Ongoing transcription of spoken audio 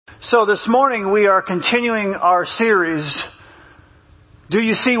So this morning we are continuing our series, Do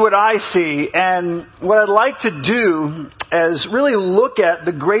You See What I See? And what I'd like to do is really look at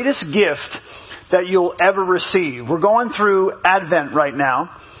the greatest gift that you'll ever receive. We're going through Advent right now.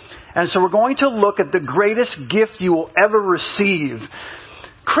 And so we're going to look at the greatest gift you will ever receive.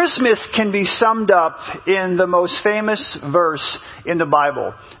 Christmas can be summed up in the most famous verse in the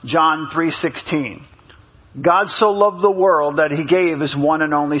Bible, John 3:16. God so loved the world that He gave His one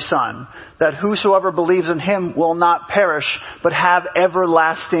and only Son, that whosoever believes in Him will not perish, but have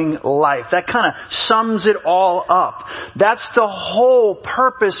everlasting life. That kind of sums it all up. That's the whole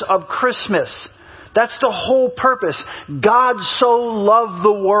purpose of Christmas. That's the whole purpose. God so loved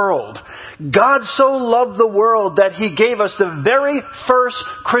the world. God so loved the world that He gave us the very first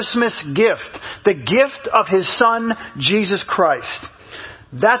Christmas gift, the gift of His Son, Jesus Christ.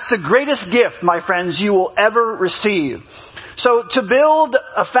 That's the greatest gift, my friends, you will ever receive. So to build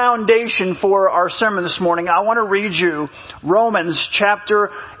a foundation for our sermon this morning, I want to read you Romans chapter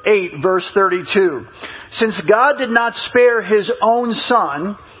 8, verse 32. Since God did not spare His own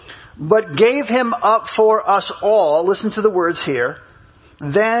Son, but gave Him up for us all, listen to the words here,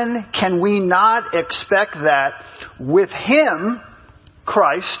 then can we not expect that with Him,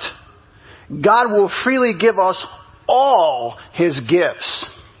 Christ, God will freely give us all His gifts.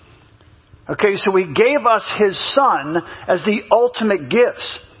 Okay, so He gave us His Son as the ultimate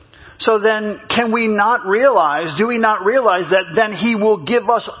gifts. So then, can we not realize, do we not realize that then He will give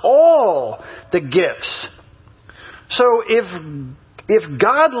us all the gifts? So if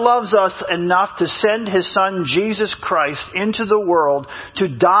God loves us enough to send His Son, Jesus Christ, into the world to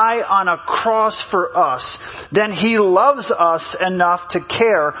die on a cross for us, then He loves us enough to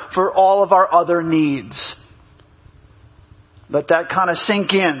care for all of our other needs. Let that kind of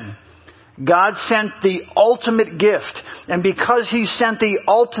sink in. God sent the ultimate gift. And because He sent the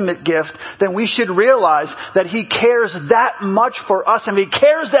ultimate gift, then we should realize that He cares that much for us. And if He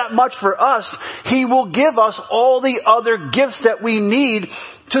cares that much for us, He will give us all the other gifts that we need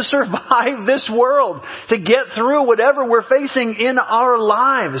to survive this world, to get through whatever we're facing in our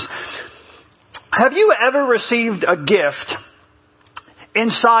lives. Have you ever received a gift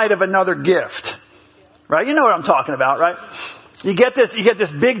inside of another gift? Right? You know what I'm talking about, right? You get this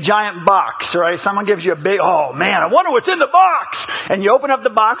big giant box, right? Someone gives you a big, oh man, I wonder what's in the box. And you open up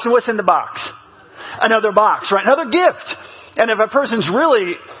the box, and what's in the box? Another box, right? Another gift. And if a person's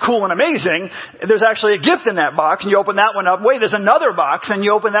really cool and amazing, there's actually a gift in that box, and you open that one up. Wait, there's another box, and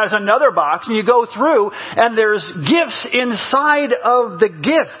you open that as another box, and you go through, and there's gifts inside of the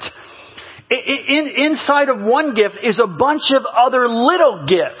gift. Inside of one gift is a bunch of other little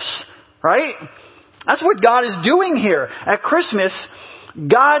gifts, right? That's what God is doing here. At Christmas,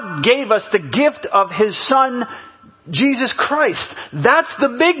 God gave us the gift of His Son, Jesus Christ. That's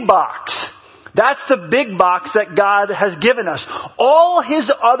the big box. That's the big box that God has given us. All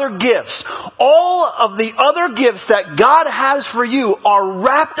His other gifts, all of the other gifts that God has for you are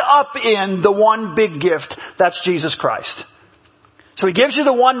wrapped up in the one big gift. That's Jesus Christ. So He gives you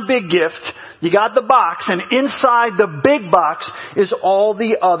the one big gift. You got the box, and inside the big box is all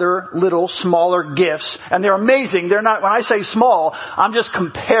the other little smaller gifts. And they're amazing. They're not, when I say small, I'm just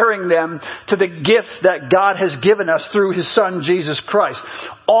comparing them to the gift that God has given us through His Son, Jesus Christ.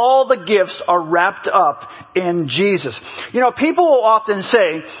 All the gifts are wrapped up in Jesus. You know, people will often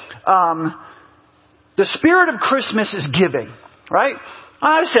say, the spirit of Christmas is giving, right?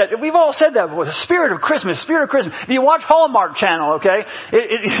 We've all said that before. The spirit of Christmas, spirit of Christmas. If you watch Hallmark Channel, okay,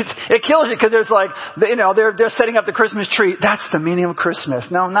 it kills you because there's like, they're setting up the Christmas tree. That's the meaning of Christmas.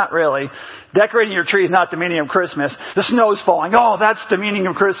 No, not really. Decorating your tree is not the meaning of Christmas. The snow's falling. Oh, that's the meaning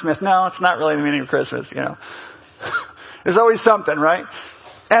of Christmas. No, it's not really the meaning of Christmas, There's always something, right?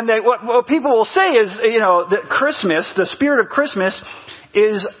 And what people will say is, that Christmas, the spirit of Christmas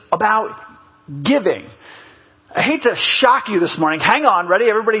is about giving. I hate to shock you this morning. Hang on, ready?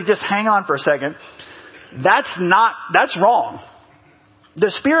 Everybody just hang on for a second. That's wrong.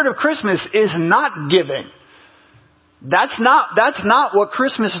 The spirit of Christmas is not giving. That's not what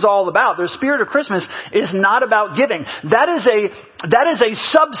Christmas is all about. The spirit of Christmas is not about giving. That is a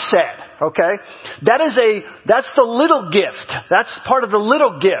subset, okay? That's the little gift. That's part of the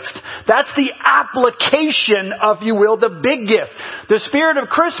little gift. That's the application of, you will, the big gift. The spirit of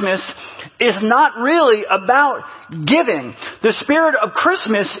Christmas is not really about giving. The spirit of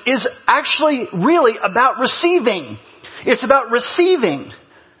Christmas is actually really about receiving. It's about receiving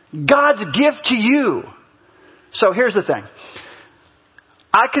God's gift to you. So here's the thing.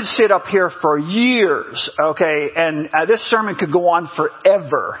 I could sit up here for years, okay, and this sermon could go on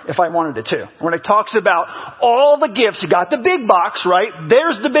forever if I wanted it to. When it talks about all the gifts, you got the big box, right?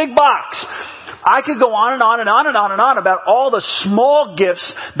 There's the big box. I could go on and on and on and on and on about all the small gifts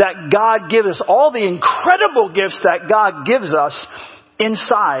that God gives us, all the incredible gifts that God gives us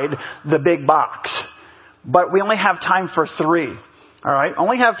inside the big box. But we only have time for 3. All right?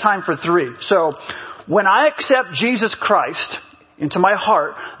 Only have time for 3. So when I accept Jesus Christ into my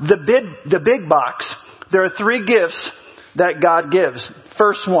heart, the big box, there are 3 gifts that God gives.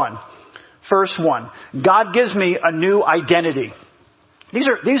 First one, God gives me a new identity.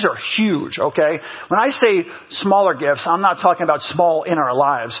 These are huge, okay? When I say smaller gifts, I'm not talking about small in our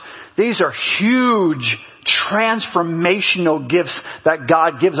lives. These are huge transformational gifts that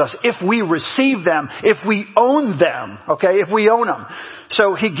God gives us if we receive them, if we own them, okay? If we own them.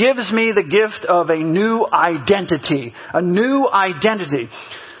 So He gives me the gift of a new identity. A new identity.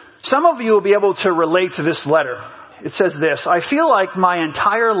 Some of you will be able to relate to this letter. It says this: I feel like my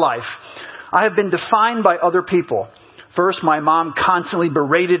entire life I have been defined by other people. First, my mom constantly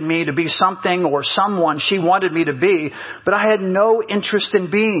berated me to be something or someone she wanted me to be, but I had no interest in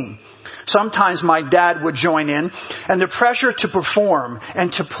being. Sometimes my dad would join in, and the pressure to perform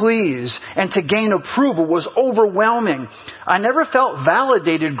and to please and to gain approval was overwhelming. I never felt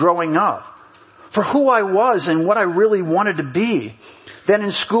validated growing up for who I was and what I really wanted to be. Then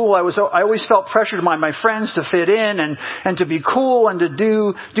in school, I always felt pressured by my friends to fit in and to be cool and to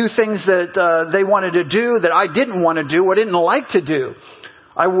do things that they wanted to do that I didn't want to do or didn't like to do.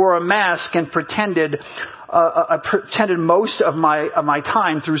 I wore a mask and pretended most of my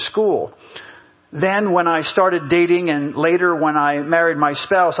time through school. Then when I started dating and later when I married my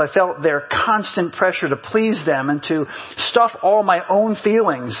spouse, I felt their constant pressure to please them and to stuff all my own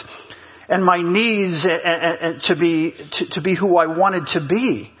feelings and my needs and to be who I wanted to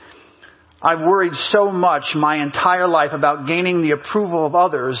be. I worried so much my entire life about gaining the approval of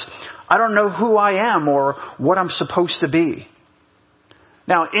others. I don't know who I am or what I'm supposed to be.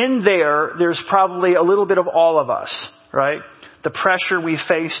 Now, in there's probably a little bit of all of us, right? The pressure we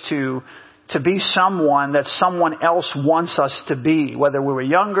face to be someone that someone else wants us to be, whether we were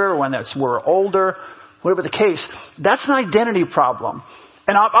younger, when we're older, whatever the case. That's an identity problem.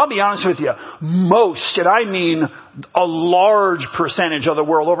 And I'll be honest with you, most, and I mean a large percentage of the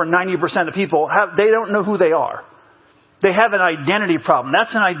world, over 90% of people, they don't know who they are. They have an identity problem.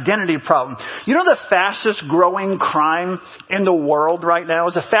 That's an identity problem. You know the fastest growing crime in the world right now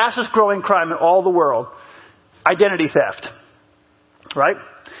is the fastest growing crime in all the world? Identity theft. Right?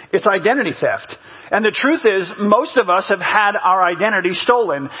 It's identity theft. And the truth is, most of us have had our identity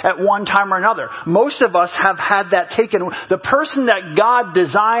stolen at one time or another. Most of us have had that taken. The person that God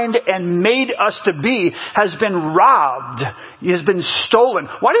designed and made us to be has been robbed. He has been stolen.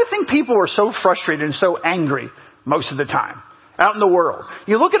 Why do you think people are so frustrated and so angry most of the time out in the world?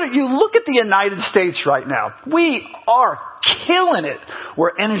 You look at the United States right now. We are killing it.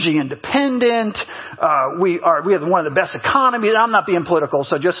 We're energy independent. We have one of the best economies. I'm not being political,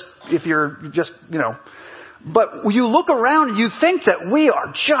 so but you look around and you think that we are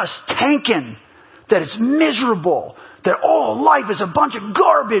just tanking, that it's miserable, that life is a bunch of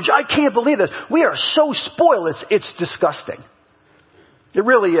garbage. I can't believe this. We are so spoiled. It's disgusting. It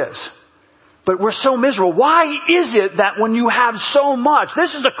really is. But we're so miserable. Why is it that when you have so much, this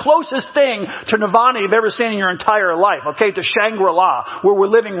is the closest thing to nirvana you've ever seen in your entire life, okay, to Shangri-La, where we're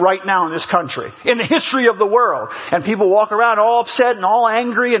living right now in this country, in the history of the world. And people walk around all upset and all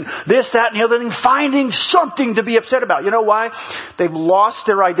angry and this, that, and the other thing, finding something to be upset about. You know why? They've lost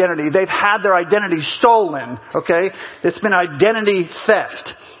their identity. They've had their identity stolen, okay? It's been identity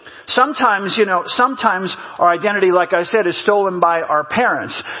theft. Sometimes our identity, like I said, is stolen by our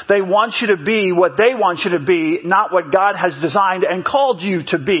parents. They want you to be what they want you to be, not what God has designed and called you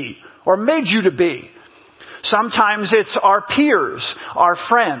to be or made you to be. Sometimes it's our peers, our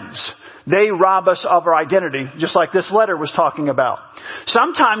friends. They rob us of our identity, just like this letter was talking about.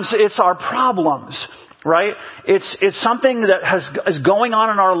 Sometimes it's our problems. Right? It's something that is going on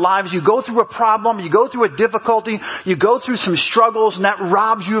in our lives. You go through a problem, you go through a difficulty, you go through some struggles, and that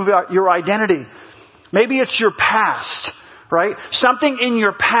robs you of your identity. Maybe it's your past, right? Something in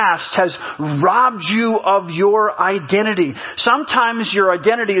your past has robbed you of your identity. Sometimes your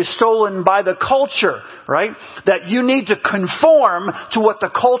identity is stolen by the culture, right? That you need to conform to what the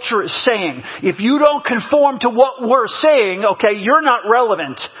culture is saying. If you don't conform to what we're saying, okay, you're not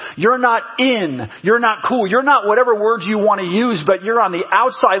relevant. You're not in. You're not cool. You're not whatever words you want to use, but you're on the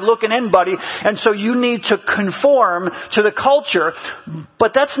outside looking in, buddy. And so you need to conform to the culture.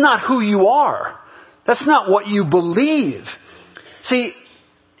 But that's not who you are. That's not what you believe. See,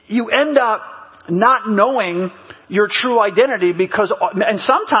 you end up not knowing your true identity because, and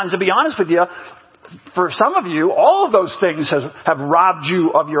sometimes, to be honest with you, for some of you, all of those things have robbed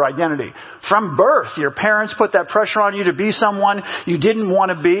you of your identity. From birth, your parents put that pressure on you to be someone you didn't want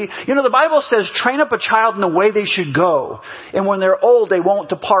to be. You know, the Bible says, train up a child in the way they should go. And when they're old, they won't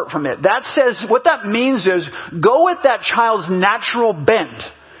depart from it. That says, what that means is, go with that child's natural bent.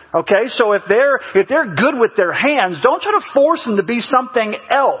 Okay, so if they're good with their hands, don't try to force them to be something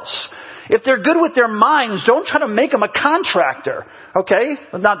else. If they're good with their minds, don't try to make them a contractor. Okay?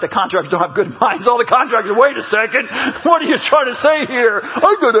 Not the contractors don't have good minds. All the contractors, wait a second. What are you trying to say here?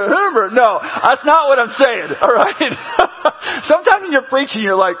 I'm going to hammer. No, that's not what I'm saying. All right? Sometimes when you're preaching,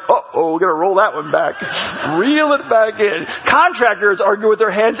 you're like, we're going to roll that one back. Reel it back in. Contractors are good with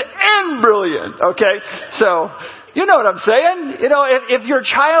their hands and brilliant. Okay? So, you know what I'm saying? You know, if your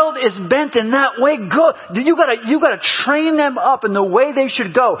child is bent in that way, good. You gotta train them up in the way they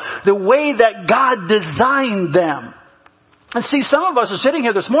should go. The way that God designed them. And see, some of us are sitting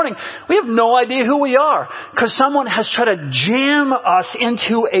here this morning, we have no idea who we are. Because someone has tried to jam us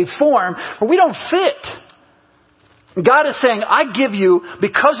into a form where we don't fit. God is saying, I give you,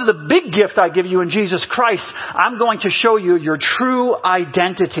 because of the big gift I give you in Jesus Christ, I'm going to show you your true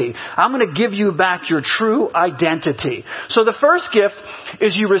identity. I'm going to give you back your true identity. So the first gift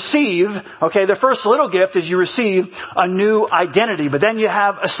is you receive, okay, the first little gift is you receive a new identity. But then you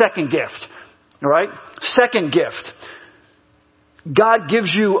have a second gift, all right? Second gift. God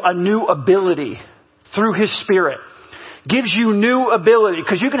gives you a new ability through His Spirit. Gives you new ability.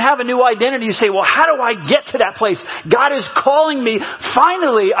 Because you can have a new identity. You say, well, how do I get to that place? God is calling me.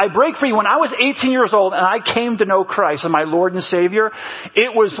 Finally, I break free. When I was 18 years old and I came to know Christ as my Lord and Savior,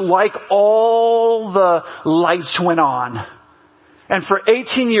 it was like all the lights went on. And for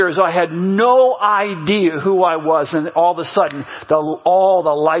 18 years, I had no idea who I was. And all of a sudden, all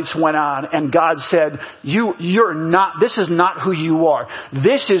the lights went on. And God said, you're not, this is not who you are.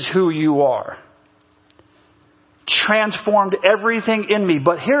 This is who you are. Transformed everything in me.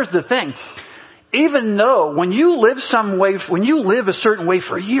 But here's the thing. Even though when you live a certain way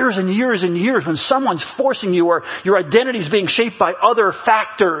for years and years and years, when someone's forcing you or your identity is being shaped by other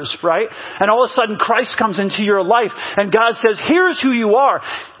factors, right? And all of a sudden Christ comes into your life and God says, here's who you are.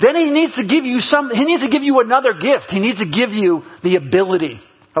 Then He needs to give you another gift. He needs to give you the ability,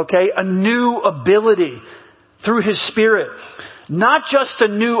 okay? A new ability through His Spirit. Not just a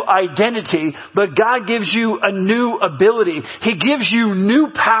new identity, but God gives you a new ability. He gives you new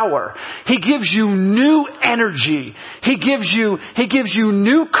power. He gives you new energy. He gives you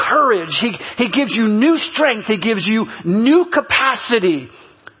new courage. He gives you new strength. He gives you new capacity.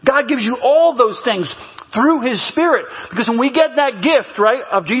 God gives you all those things through His Spirit. Because when we get that gift, right,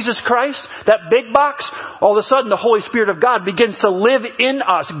 of Jesus Christ, that big box, all of a sudden the Holy Spirit of God begins to live in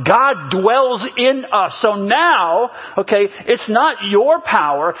us. God dwells in us. So now, okay, it's not your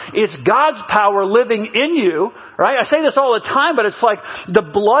power, it's God's power living in you, right? I say this all the time, but it's like the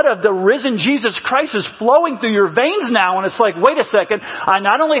blood of the risen Jesus Christ is flowing through your veins now, and it's like, wait a second, I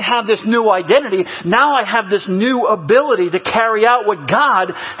not only have this new identity, now I have this new ability to carry out what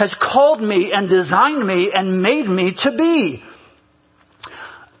God has called me and designed me and made me to be.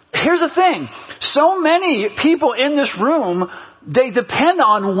 Here's the thing. So many people in this room, they depend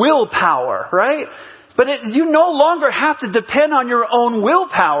on willpower, right? But you no longer have to depend on your own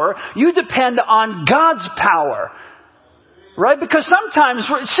willpower. You depend on God's power. Right? Because sometimes,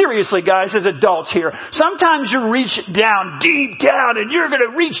 seriously guys, as adults here, sometimes you reach down, deep down, and you're going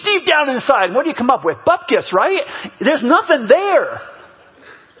to reach deep down inside. And what do you come up with? Bupkis, right? There's nothing there.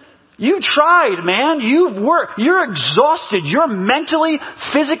 You tried, man. You've worked. You're exhausted. You're mentally,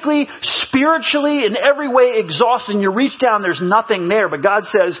 physically, spiritually, in every way exhausted. And you reach down, there's nothing there. But God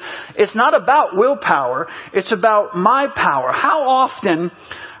says, it's not about willpower. It's about my power. How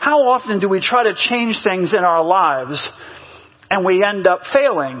often do we try to change things in our lives and we end up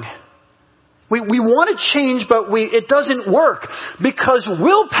failing? We want to change, but it doesn't work because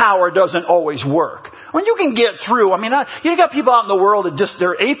willpower doesn't always work. When you can get through, you got people out in the world that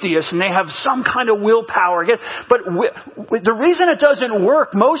they're atheists and they have some kind of willpower. But the reason it doesn't work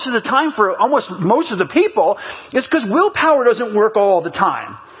most of the time for almost most of the people is because willpower doesn't work all the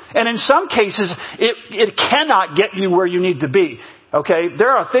time. And in some cases, it cannot get you where you need to be. Okay,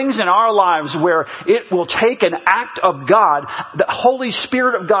 there are things in our lives where it will take an act of God, the Holy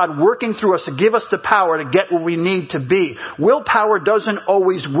Spirit of God working through us to give us the power to get where we need to be. Willpower doesn't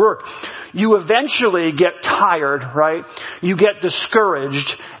always work. You eventually get tired, right? You get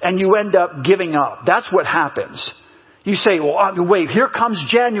discouraged and you end up giving up. That's what happens. You say, well, wait, here comes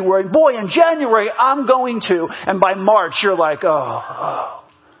January. Boy, in January, I'm going to. And by March, you're like, oh.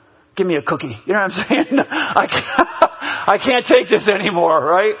 give me a cookie. You know what I'm saying? I can't take this anymore,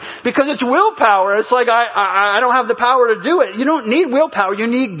 right? Because it's willpower. It's like I don't have the power to do it. You don't need willpower. You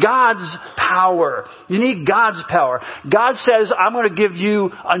need God's power. You need God's power. God says, I'm going to give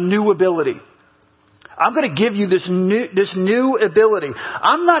you a new ability. I'm going to give you this new ability.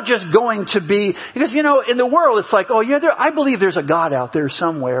 I'm not just going to be, because, in the world it's like, oh yeah, I believe there's a God out there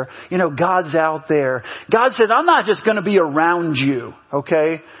somewhere. God's out there. God says, I'm not just going to be around you,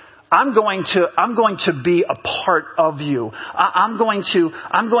 okay? I'm going to be a part of you. I'm going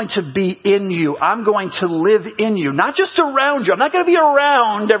to be in you. I'm going to live in you. Not just around you. I'm not going to be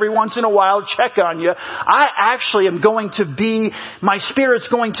around every once in a while, check on you. I actually am going to be, my Spirit's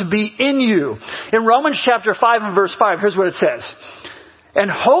going to be in you. In Romans chapter 5 and verse 5, here's what it says. And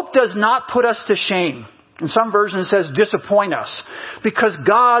hope does not put us to shame. In some versions it says disappoint us, because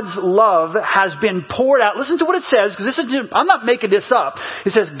God's love has been poured out. Listen to what it says, because I'm not making this up.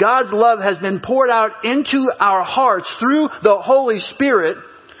 It says God's love has been poured out into our hearts through the Holy Spirit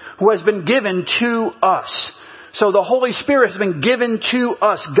who has been given to us. So the Holy Spirit has been given to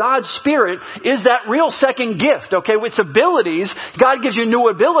us. God's Spirit is that real second gift, okay? With abilities, God gives you new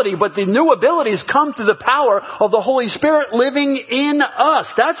ability, but the new abilities come through the power of the Holy Spirit living in us.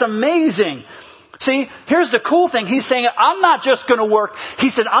 That's amazing. See, here's the cool thing. He's saying, I'm not just going to work. He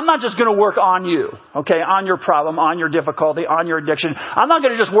said, I'm not just going to work on you, okay, on your problem, on your difficulty, on your addiction. I'm not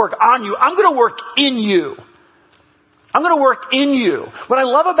going to just work on you. I'm going to work in you. I'm going to work in you. What I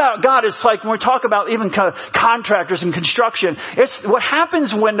love about God is like when we talk about even contractors and construction, it's what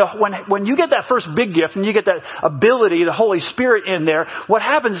happens when you get that first big gift and you get that ability, the Holy Spirit in there. What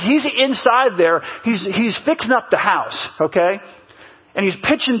happens? He's inside there. He's fixing up the house, okay? And he's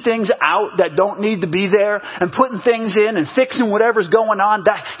pitching things out that don't need to be there and putting things in and fixing whatever's going on.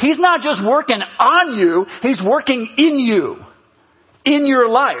 He's not just working on you. He's working in you. In your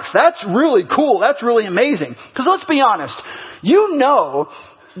life. That's really cool. That's really amazing. Because let's be honest.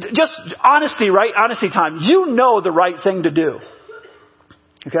 Just honesty, right? Honesty time. You know the right thing to do.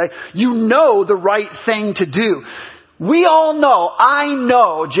 Okay? You know the right thing to do. We all know, I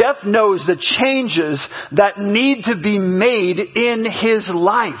know, Jeff knows the changes that need to be made in his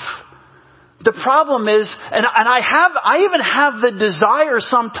life. The problem is, and I even have the desire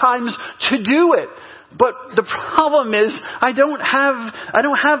sometimes to do it. But the problem is, I don't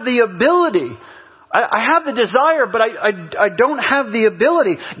have the ability. I have the desire, but I don't have the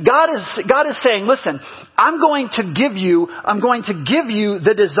ability. God is saying, listen, I'm going to give you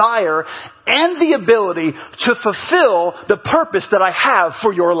the desire and the ability to fulfill the purpose that I have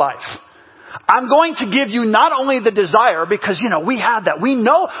for your life. I'm going to give you not only the desire, because, we have that. We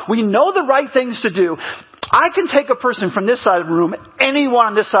know the right things to do. I can take a person from this side of the room, anyone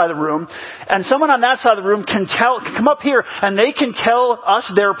on this side of the room, and someone on that side of the room can come up here and they can tell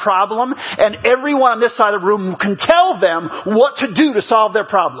us their problem, and everyone on this side of the room can tell them what to do to solve their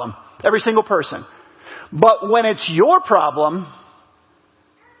problem. Every single person. But when it's your problem,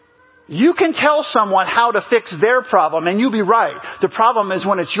 you can tell someone how to fix their problem, and you'll be right. The problem is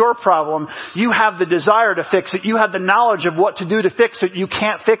when it's your problem, you have the desire to fix it. You have the knowledge of what to do to fix it. You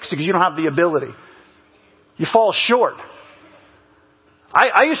can't fix it because you don't have the ability. You fall short.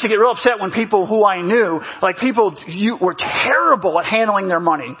 I used to get real upset when people who I knew, were terrible at handling their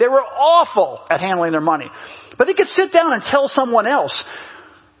money. They were awful at handling their money. But they could sit down and tell someone else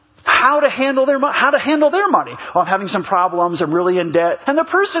how to handle their money. Oh, I'm having some problems. I'm really in debt. And the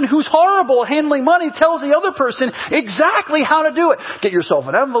person who's horrible at handling money tells the other person exactly how to do it. Get yourself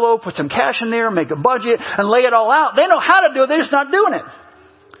an envelope, put some cash in there, make a budget, and lay it all out. They know how to do it. They're just not doing it.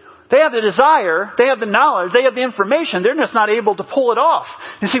 They have the desire, they have the knowledge, they have the information. They're just not able to pull it off.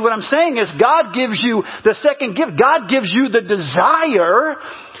 You see, what I'm saying is God gives you the second gift. God gives you the desire,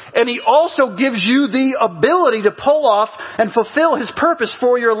 and He also gives you the ability to pull off and fulfill His purpose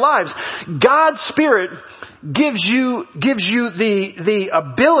for your lives. God's Spirit gives you the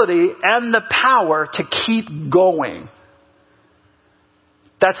ability and the power to keep going.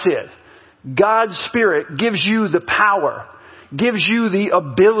 That's it. God's Spirit gives you the power. Gives you the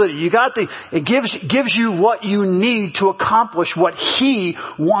ability. It gives you what you need to accomplish what He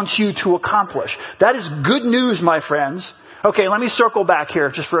wants you to accomplish. That is good news, my friends. Okay, let me circle back here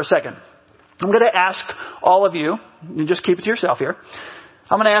just for a second. I'm going to ask all of you, just keep it to yourself here.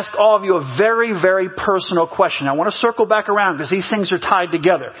 I'm going to ask all of you a very, very personal question. I want to circle back around because these things are tied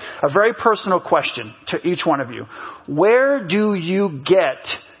together. A very personal question to each one of you. Where do you get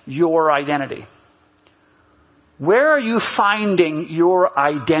your identity? Where are you finding your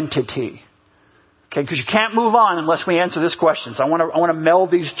identity? Okay, because you can't move on unless we answer this question. So I want to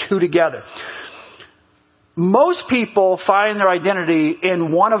meld these two together. Most people find their identity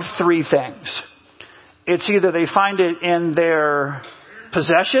in one of three things. It's either they find it in their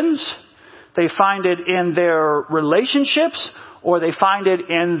possessions, they find it in their relationships, or they find it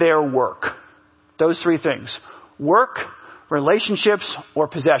in their work. Those three things. Work, relationships, or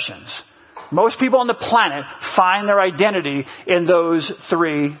possessions. Most people on the planet find their identity in those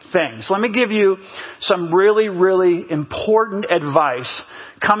three things. Let me give you some really, really important advice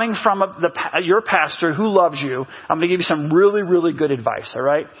coming from your pastor who loves you. I'm going to give you some really, really good advice, all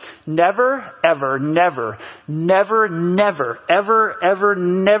right? Never, ever, never, never, never, ever, ever,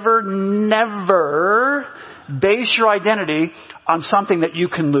 never, never base your identity on something that you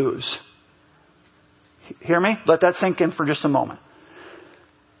can lose. Hear me? Let that sink in for just a moment.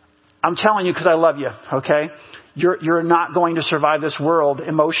 I'm telling you because I love you, okay? You're not going to survive this world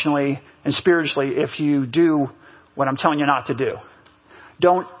emotionally and spiritually if you do what I'm telling you not to do.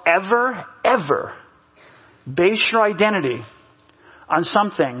 Don't ever, ever base your identity on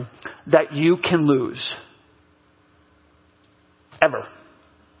something that you can lose. Ever.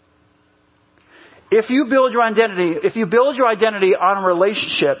 If you build your identity on a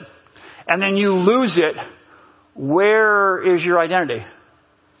relationship and then you lose it, where is your identity?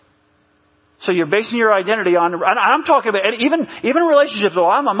 So you're basing your identity on, and I'm talking about even relationships. Oh,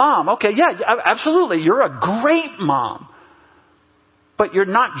 I'm a mom. Okay, yeah, absolutely. You're a great mom. But your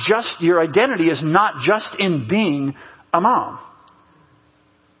identity is not just in being a mom.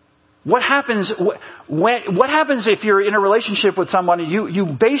 What happens if you're in a relationship with someone and you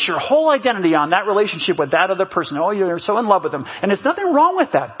base your whole identity on that relationship with that other person? Oh, you're so in love with them. And there's nothing wrong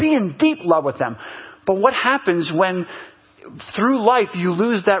with that. Be in deep love with them. But what happens when through life you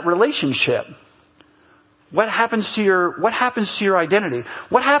lose that relationship? What happens to your identity?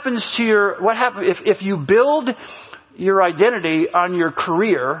 If you build your identity on your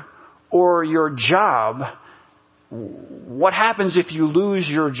career or your job? What happens if you lose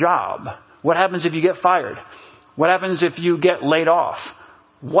your job? What happens if you get fired? What happens if you get laid off?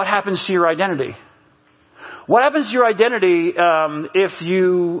 What happens to your identity? What happens to your identity if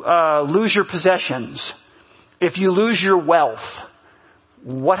you lose your possessions? If you lose your wealth?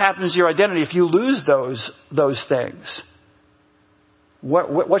 What happens to your identity if you lose those things?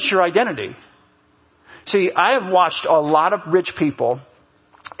 What's your identity? See, I have watched a lot of rich people,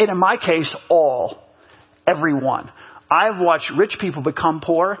 and in my case, everyone. I've watched rich people become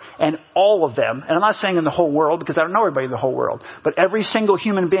poor, and all of them, and I'm not saying in the whole world because I don't know everybody in the whole world, but every single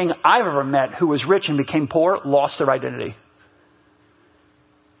human being I've ever met who was rich and became poor lost their identity.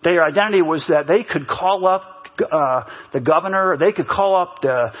 Their identity was that they could call up the governor, or they could call up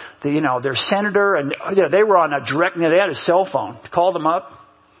their senator, and they were on a direct. They had a cell phone. Call them up,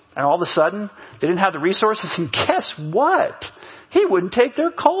 and all of a sudden they didn't have the resources. And guess what? He wouldn't take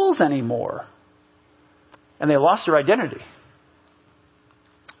their calls anymore. And they lost their identity.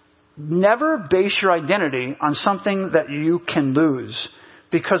 Never base your identity on something that you can lose.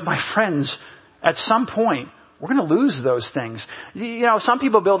 Because, my friends, at some point, we're going to lose those things. Some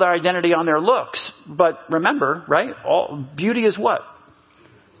people build their identity on their looks. But remember, right? Beauty is what?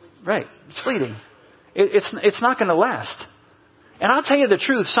 Right. It's fleeting. It's not going to last. And I'll tell you the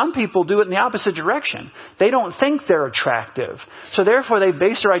truth, some people do it in the opposite direction. They don't think they're attractive. So therefore they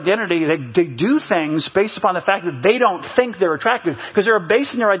base their identity, they do things based upon the fact that they don't think they're attractive. Because they're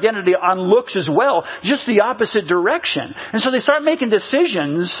basing their identity on looks as well, just the opposite direction. And so they start making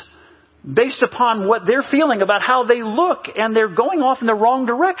decisions based upon what they're feeling about how they look, and they're going off in the wrong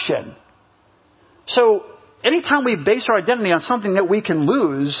direction. So anytime we base our identity on something that we can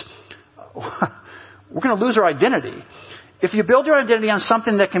lose, we're going to lose our identity. If you build your identity on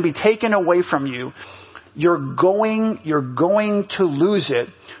something that can be taken away from you, you're going to lose it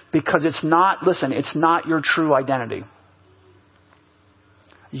because it's not your true identity.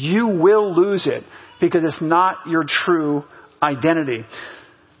 You will lose it because it's not your true identity.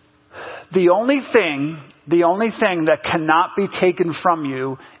 The only thing that cannot be taken from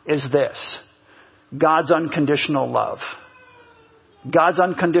you is this: God's unconditional love. God's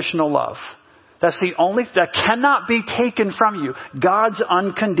unconditional love. That's the only that cannot be taken from you. God's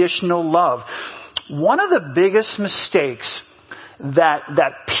unconditional love. One of the biggest mistakes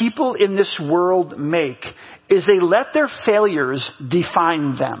that people in this world make is they let their failures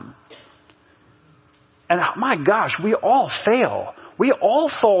define them. And my gosh, we all fail. We all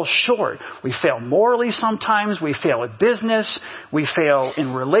fall short. We fail morally sometimes. We fail at business. We fail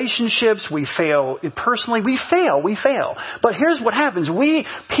in relationships. We fail personally. We fail. But here's what happens.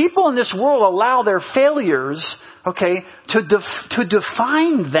 People in this world allow their failures, to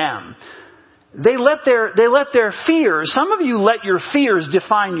define them. They let their fears, some of you let your fears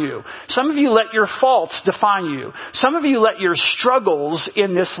define you. Some of you let your faults define you. Some of you let your struggles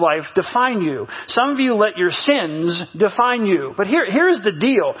in this life define you. Some of you let your sins define you. But here's the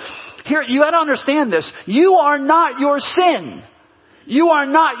deal. Here, you got to understand this. You are not your sin. You are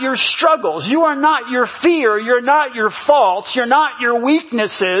not your struggles. You are not your fear. You're not your faults. You're not your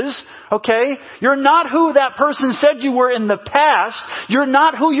weaknesses. Okay? You're not who that person said you were in the past. You're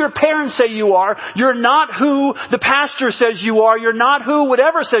not who your parents say you are. You're not who the pastor says you are. You're not who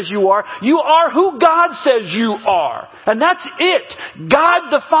whatever says you are. You are who God says you are. And that's it. God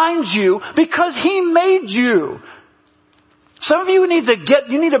defines you because He made you. Some of you need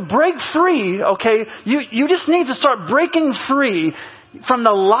to break free, okay? You just need to start breaking free from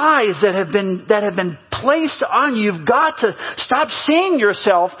the lies that have been placed on you. You've got to stop seeing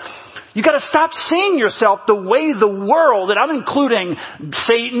yourself. You've got to stop seeing yourself the way the world, and I'm including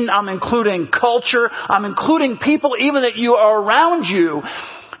Satan, I'm including culture, I'm including people even that you are around you.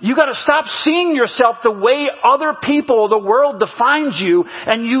 You got to stop seeing yourself the way other people, the world defines you,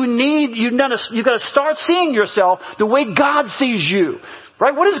 and you got to start seeing yourself the way God sees you.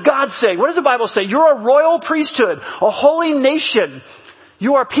 Right? What does God say? What does the Bible say? You're a royal priesthood, a holy nation.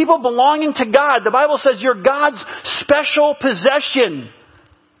 You are people belonging to God. The Bible says you're God's special possession.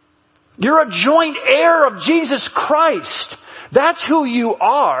 You're a joint heir of Jesus Christ. That's who you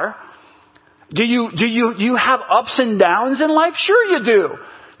are. Do you have ups and downs in life? Sure you do.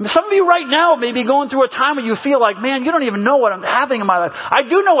 Some of you right now may be going through a time where you feel like, man, you don't even know what's happening in my life. I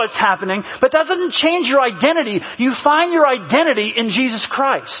do know what's happening, but that doesn't change your identity. You find your identity in Jesus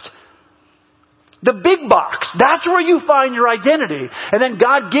Christ. The big box, that's where you find your identity. And then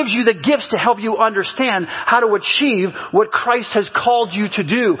God gives you the gifts to help you understand how to achieve what Christ has called you to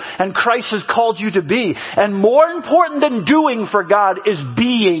do and Christ has called you to be. And more important than doing for God is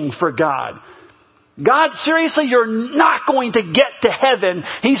being for God. God, seriously, you're not going to get to heaven.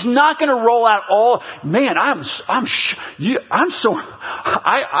 He's not going to roll out all, man,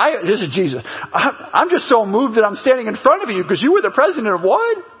 this is Jesus. I'm just so moved that I'm standing in front of you because you were the president of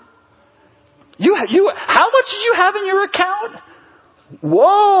what? How much do you have in your account?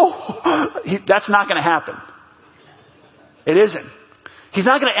 Whoa! That's not going to happen. It isn't. He's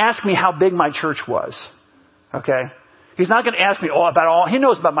not going to ask me how big my church was. Okay? He's not going to ask me about all. He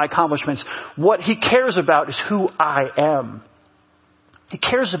knows about my accomplishments. What He cares about is who I am. He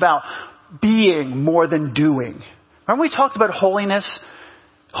cares about being more than doing. Remember we talked about holiness?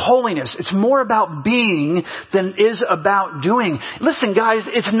 Holiness. It's more about being than is about doing. Listen, guys,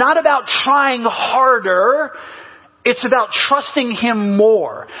 it's not about trying harder. It's about trusting Him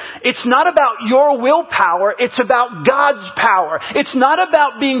more. It's not about your willpower. It's about God's power. It's not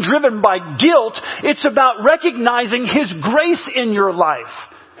about being driven by guilt. It's about recognizing His grace in your life.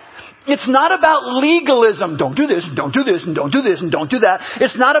 It's not about legalism. Don't do this, and don't do this, and don't do this, and don't do that.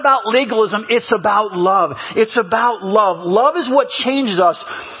 It's not about legalism. It's about love. It's about love. Love is what changes us.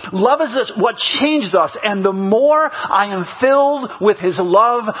 Love is what changes us. And the more I am filled with His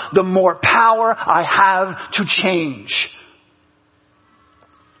love, the more power I have to change.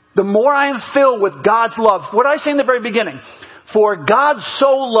 The more I am filled with God's love. What did I say in the very beginning? For God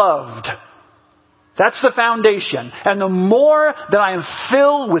so loved. That's the foundation. And the more that I am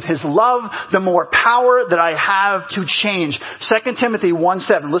filled with His love, the more power that I have to change. 2 Timothy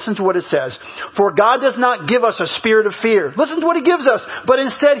 1:7. Listen to what it says. For God does not give us a spirit of fear. Listen to what He gives us. But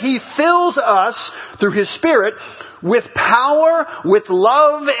instead He fills us through His Spirit with power, with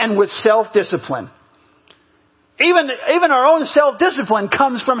love, and with self-discipline. Even our own self-discipline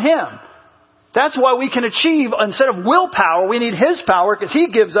comes from Him. That's why we can achieve, instead of willpower, we need His power because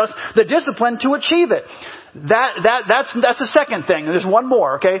He gives us the discipline to achieve it. That's the second thing. And there's one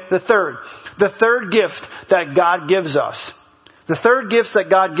more, okay? The third gift that God gives us. The third gift that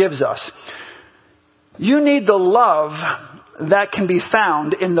God gives us. You need the love that can be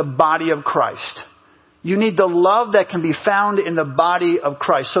found in the body of Christ. You need the love that can be found in the body of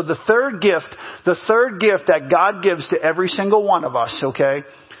Christ. So the third gift that God gives to every single one of us, okay,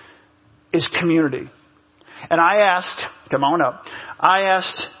 is community. And I asked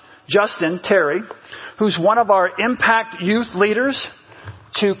Justin Terry, who's one of our Impact Youth leaders,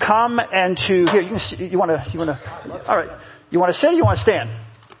 to come and to, here, you want to, all right. You want to sit or you want to stand?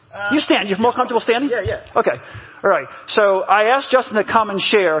 You stand. You're more comfortable standing? Yeah. Okay. All right. So I asked Justin to come and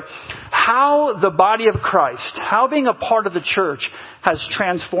share how the body of Christ, how being a part of the church has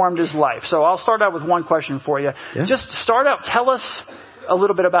transformed his life. So I'll start out with one question for you. Yeah. Just start out, tell us a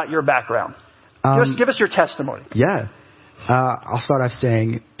little bit about your background. Just give us your testimony. Yeah. I'll start off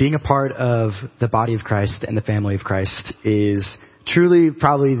saying being a part of the body of Christ and the family of Christ is truly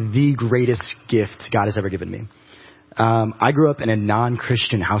probably the greatest gift God has ever given me. I grew up in a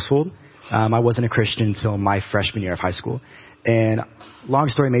non-Christian household. I wasn't a Christian until my freshman year of high school. And long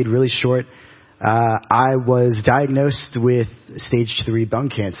story made really short, I was diagnosed with stage 3 bone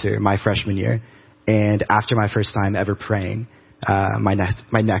cancer my freshman year. And after my first time ever praying, my next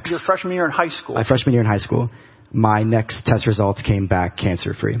Your freshman year in high school. My freshman year in high school, my next test results came back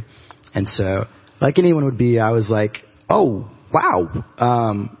cancer-free. And so, like anyone would be, I was like, oh,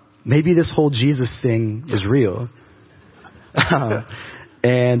 wow, maybe this whole Jesus thing is real. So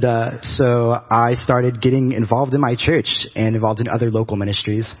I started getting involved in my church and involved in other local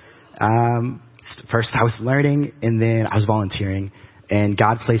ministries. First I was learning, and then I was volunteering. And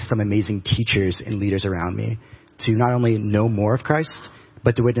God placed some amazing teachers and leaders around me to not only know more of Christ,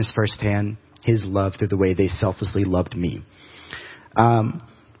 but to witness firsthand his love through the way they selflessly loved me.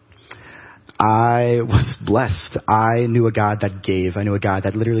 I was blessed. I knew a God that gave. I knew a God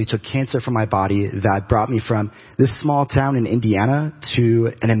that literally took cancer from my body, that brought me from this small town in Indiana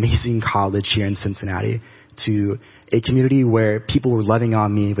to an amazing college here in Cincinnati, to a community where people were loving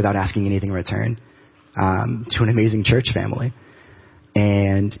on me without asking anything in return, to an amazing church family.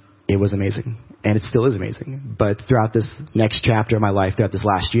 And it was amazing. And it still is amazing. But throughout this next chapter of my life, throughout this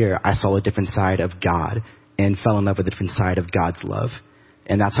last year, I saw a different side of God and fell in love with a different side of God's love.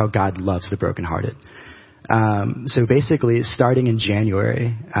 And that's how God loves the brokenhearted. So basically, starting in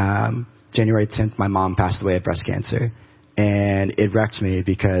January 10th, my mom passed away of breast cancer. And it wrecked me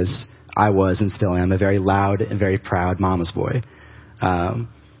because I was and still am a very loud and very proud mama's boy.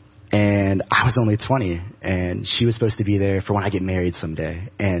 And I was only 20, and she was supposed to be there for when I get married someday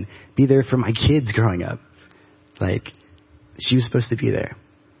and be there for my kids growing up. Like, she was supposed to be there.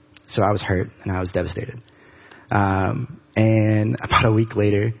 So I was hurt, and I was devastated. And about a week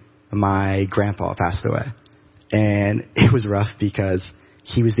later, my grandpa passed away. And it was rough because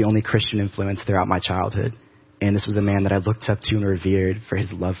he was the only Christian influence throughout my childhood. And this was a man that I looked up to and revered for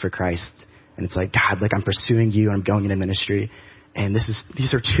his love for Christ. And it's like, God, like, I'm pursuing you, and I'm going into ministry. And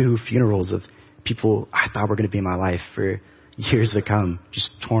these are 2 funerals of people I thought were going to be in my life for years to come,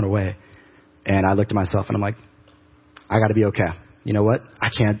 just torn away. And I looked at myself and I'm like, I got to be okay. You know what? I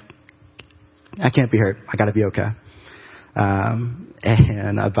can't be hurt. I got to be okay.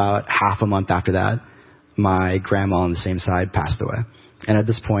 And about half a month after that, my grandma on the same side passed away. And at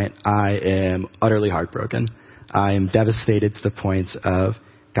this point, I am utterly heartbroken. I am devastated to the point of,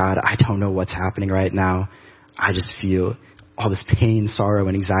 God, I don't know what's happening right now. I just feel all this pain, sorrow,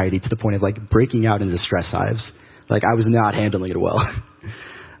 and anxiety to the point of like breaking out into stress hives. Like I was not handling it well.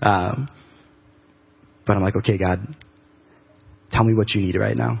 But I'm like, okay, God, tell me what you need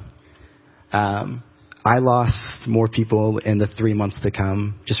right now. I lost more people in the 3 months to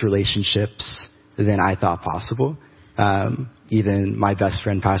come, just relationships, than I thought possible. Even my best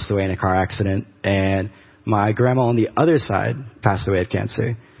friend passed away in a car accident, and my grandma on the other side passed away of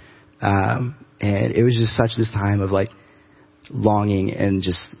cancer. And it was just such this time of like longing and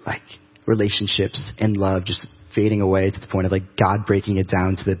just like relationships and love just fading away to the point of like God breaking it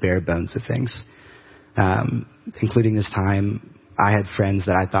down to the bare bones of things. Including this time, I had friends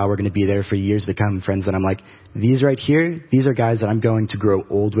that I thought were going to be there for years to come, friends that I'm like, these right here, these are guys that I'm going to grow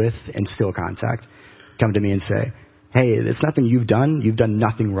old with and still contact, come to me and say, hey, there's nothing you've done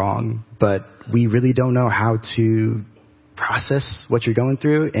nothing wrong, but we really don't know how to process what you're going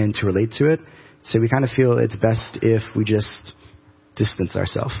through and to relate to it. So we kind of feel it's best if we just distance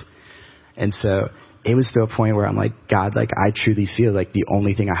ourselves. And so it was to a point where I'm like, God, like I truly feel like the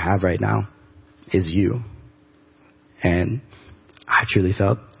only thing I have right now is you. And I truly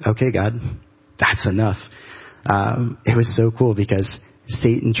felt, okay, God, that's enough. It was so cool because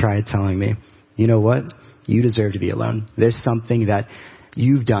Satan tried telling me, you know what? You deserve to be alone. There's something that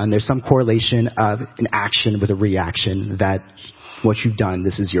you've done. There's some correlation of an action with a reaction that what you've done,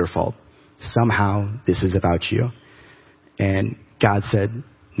 this is your fault. Somehow this is about you. And God said,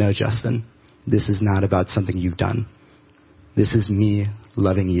 no, Justin, this is not about something you've done. This is me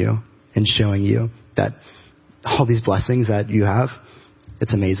loving you and showing you that all these blessings that you have,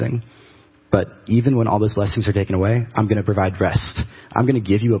 it's amazing. But even when all those blessings are taken away, I'm going to provide rest. I'm going to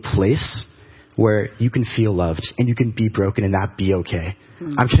give you a place where you can feel loved and you can be broken and that be okay.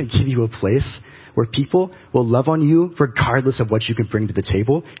 I'm going to give you a place where people will love on you regardless of what you can bring to the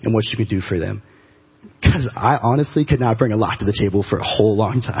table and what you can do for them. Because I honestly could not bring a lot to the table for a whole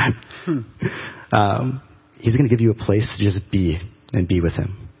long time. He's going to give you a place to just be and be with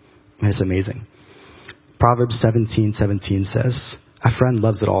him. And it's amazing. Proverbs 17:17 says, a friend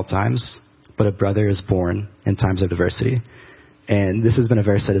loves at all times, but a brother is born in times of adversity. And this has been a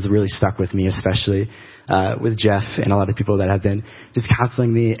verse that has really stuck with me, especially with Jeff and a lot of people that have been just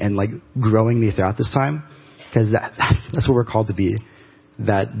counseling me and like growing me throughout this time. Because that's what we're called to be.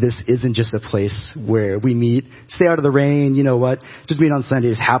 That this isn't just a place where we meet, stay out of the rain, you know what, just meet on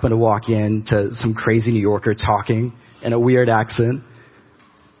Sundays, happen to walk in to some crazy New Yorker talking in a weird accent.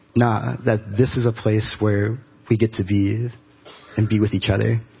 Nah, that this is a place where we get to be and be with each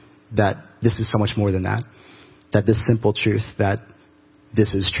other. That this is so much more than that. That this simple truth that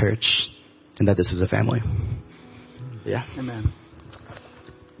this is church and that this is a family. Yeah. Amen.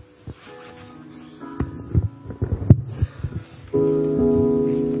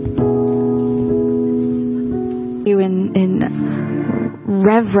 You in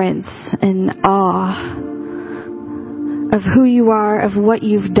reverence and awe of who you are, of what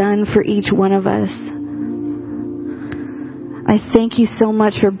you've done for each one of us. I thank you so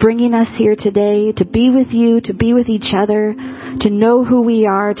much for bringing us here today to be with you, to be with each other, to know who we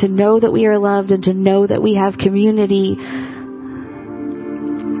are, to know that we are loved, and to know that we have community.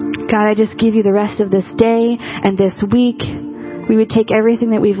 God, I just give you the rest of this day and this week. We would take everything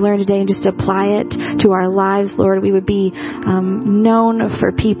that we've learned today and just apply it to our lives, Lord. We would be known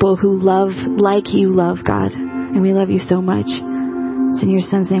for people who love like you love, God. And we love you so much. It's in your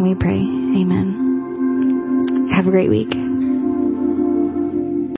Son's name we pray. Amen. Have a great week.